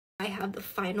I have the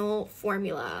final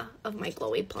formula of my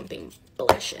glowy plumping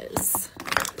blushes.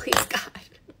 Please God.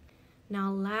 Now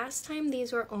last time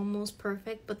these were almost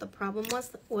perfect, but the problem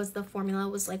was the formula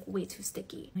was like way too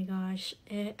sticky. Oh my gosh,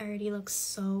 it already looks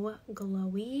so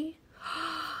glowy.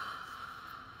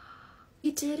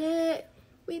 We did it.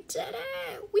 We did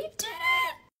it. We did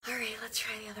it. All right, let's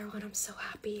try the other one. I'm so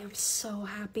happy. I'm so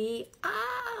happy.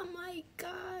 Oh my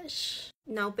gosh.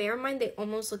 Now bear in mind they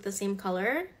almost look the same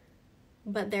color,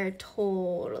 but they're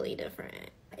totally different.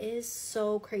 It is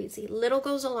so crazy. Little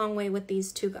goes a long way with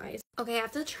these two guys. Okay, I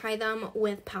have to try them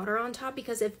with powder on top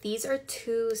because if these are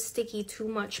too sticky, too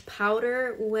much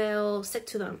powder will stick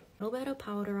to them. A little bit of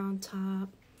powder on top.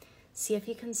 See if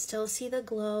you can still see the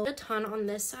glow. A ton on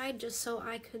this side just so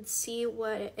I could see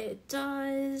what it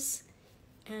does.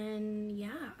 And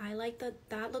yeah, I like that.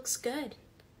 That looks good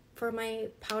for my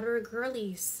powder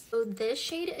girlies. So this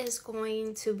shade is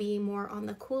going to be more on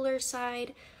the cooler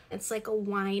side. It's like a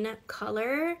wine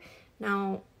color.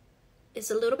 Now,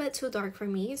 it's a little bit too dark for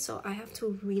me, so I have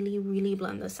to really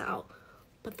blend this out.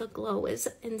 But the glow is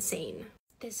insane.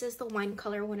 This is the wine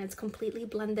color when it's completely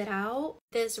blended out.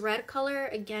 This red color,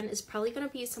 again, is probably gonna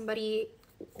be somebody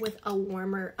with a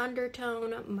warmer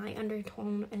undertone. My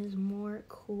undertone is more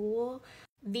cool.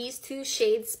 These two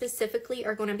shades specifically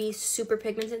are going to be super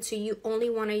pigmented, so you only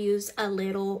want to use a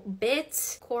little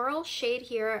bit. Coral shade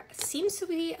here seems to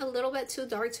be a little bit too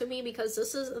dark to me because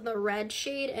this is the red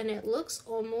shade and it looks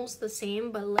almost the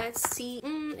same, but let's see.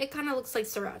 It kind of looks like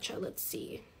sriracha. Let's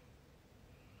see.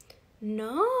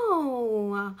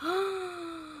 No.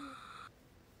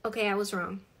 Okay, I was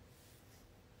wrong.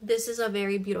 This is a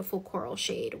very beautiful coral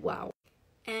shade. Wow.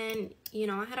 And you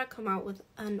know, I had to come out with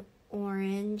an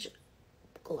orange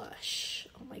Glush.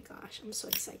 Oh my gosh, I'm so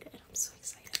excited. I'm so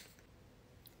excited.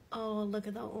 Oh, look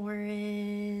at the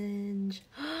orange.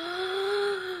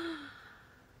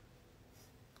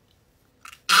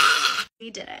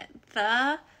 We did it.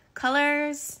 The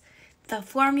colors, the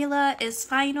formula is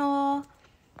final.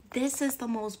 This is the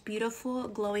most beautiful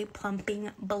glowy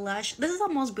plumping blush. This is the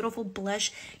most beautiful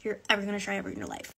blush you're ever gonna try ever in your life.